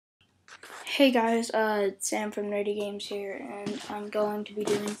Hey guys, it's Sam from Nerdy Games here, and I'm going to be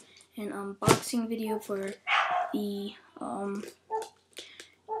doing an unboxing video for the, what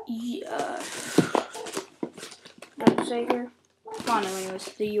did I say here? Oh, no, anyways,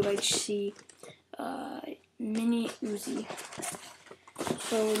 the UHC, mini Uzi.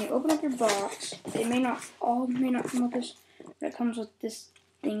 So when you open up your box, they may not come with this, but it comes with this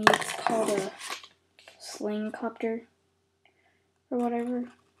thing. It's called a sling copter, or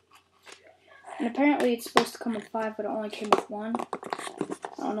whatever. And apparently it's supposed to come with 5, but it only came with 1. I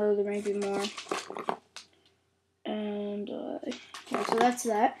don't know, there may be more. And, yeah, so that's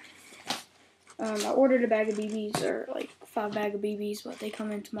that. I ordered a bag of BBs, or like 5 bag of BBs, but they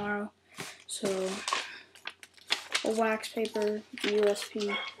come in tomorrow. So, a wax paper, the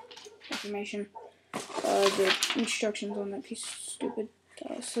USP information, the instructions on that piece of stupid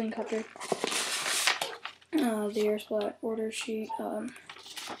sling cutter, the Airsplat order sheet,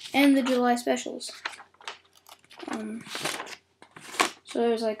 and the July specials. So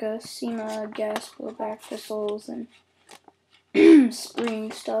there's like a SEMA gas blowback pistols and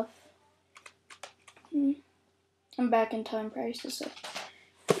spring stuff. I'm back in time prices. So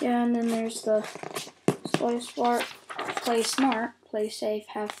yeah, and then there's the play smart, play safe,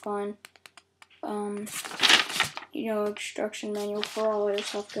 have fun. Instruction manual for all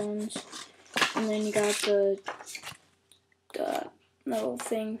airsoft guns. And then you got the little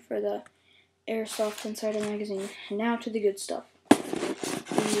thing for the Airsoft Insider magazine. And now to the good stuff. The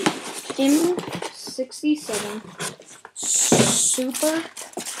M67 Super.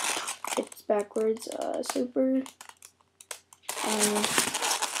 It's backwards. Super.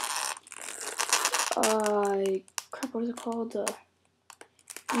 Crap, what is it called?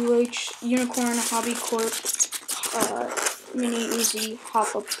 Unicorn Hobby Corp. Mini Uzi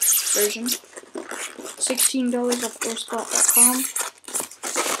hop-up version. $16 off Airsplat.com.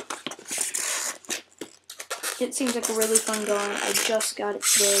 It seems like a really fun gun. I just got it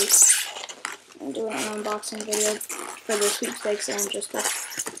today. I'm doing an unboxing video for the sweepstakes and just the...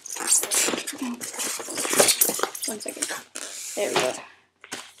 1 second. There we go.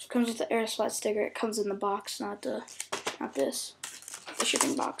 It comes with the Airsplat sticker. It comes in the box, not this. The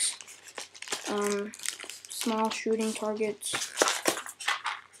shipping box. Small shooting targets.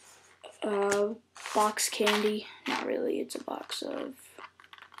 Box candy. Not really. It's a box of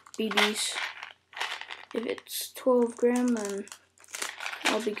BBs. If it's 12 gram, then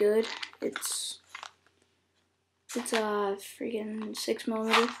I'll be good. It's a freaking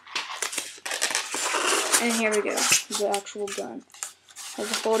 6mm. And here we go, the actual gun.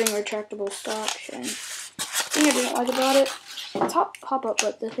 Has a folding retractable stock, and the thing I didn't like about it, it's pop-up,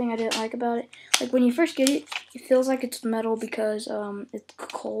 but the thing I didn't like about it, like when you first get it, it feels like it's metal because it's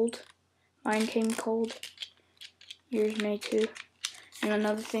cold. Mine came cold. Yours may too. And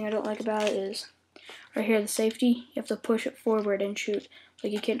another thing I don't like about it is, right here, the safety, you have to push it forward and shoot.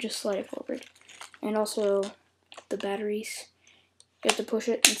 Like, you can't just slide it forward. And also, the batteries, you have to push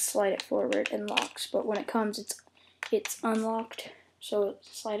it and slide it forward and locks. But when it comes, it's unlocked, so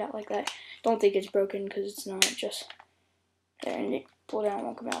slide out like that. Don't think it's broken, because it's not. Just there, and it pull down, it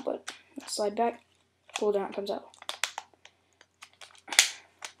won't come out, but slide back, pull down, it comes out.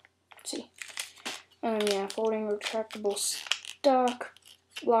 Let's see. Yeah, folding retractable stock,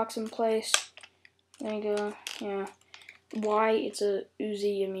 locks in place. There you go. Yeah. Why it's a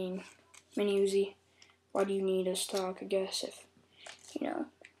Uzi, mini Uzi. Why do you need a stock, I guess, if,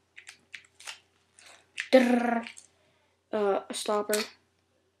 a stopper.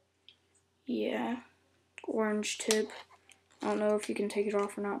 Yeah. Orange tip. I don't know if you can take it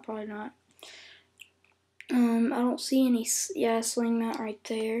off or not, probably not. I don't see any, sling mat right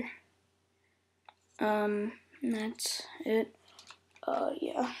there. And that's it.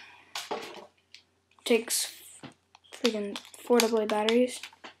 Yeah. Takes freaking 4 AA batteries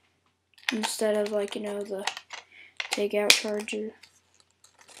instead of the takeout charger,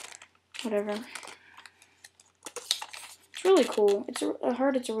 whatever. It's really cool. I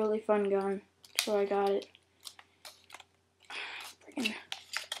heard it's a really fun gun, so I got it. Freaking,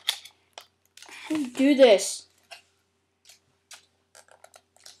 how do you do this?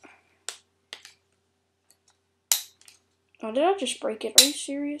 Oh, did I just break it? Are you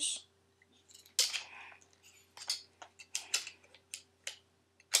serious?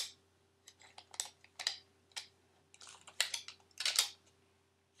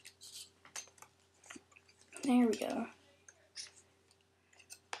 There we go.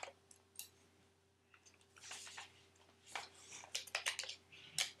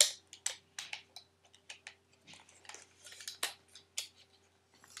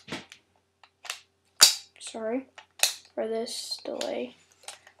 Sorry for this delay,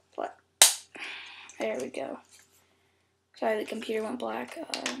 but There we go. Sorry, the computer went black.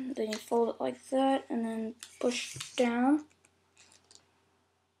 Then you fold it like that, and then push down.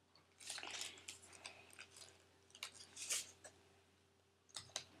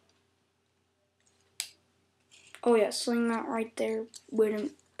 Oh yeah, sling that right there.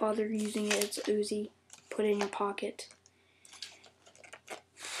 Wouldn't bother using it. It's Uzi. Put it in your pocket.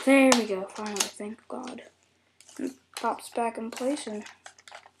 There we go. Finally, thank God. It pops back in place, and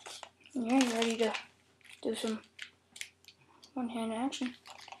yeah, you're ready to do some one-hand action.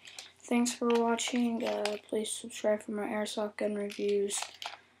 Thanks for watching. Please subscribe for more airsoft gun reviews.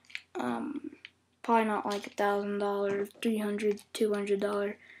 Probably not like $1,000, $300,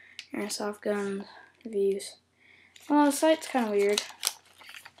 $200 airsoft gun reviews. Well, the site's kind of weird.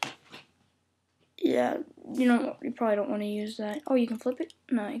 Yeah, you probably don't want to use that. Oh, you can flip it?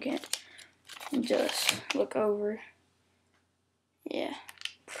 No, you can't. Just look over. Yeah.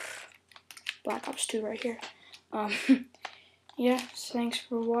 Black Ops 2 right here. Yeah, thanks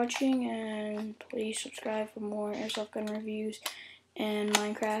for watching, and please subscribe for more airsoft gun reviews and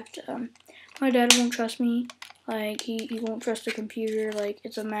Minecraft. My dad won't trust me. Like, he won't trust the computer. Like,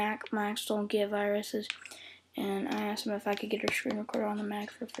 it's a Mac. Macs don't get viruses. And I asked him if I could get a screen recorder on the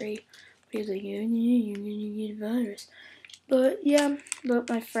Mac for free. But he's like, yeah, you're gonna get a virus. But yeah, but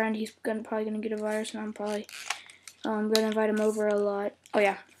my friend, he's probably gonna get a virus, and I'm probably gonna invite him over a lot. Oh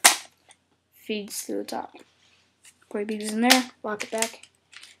yeah, feeds to the top. Put beads in there, lock it back,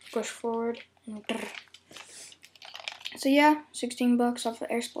 push forward, and so yeah, $16 off of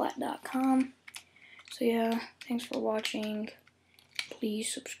Airsplat.com. So yeah, thanks for watching.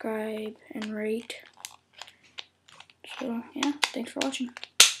 Please subscribe and rate. So yeah, thanks for watching.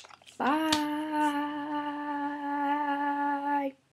 Bye.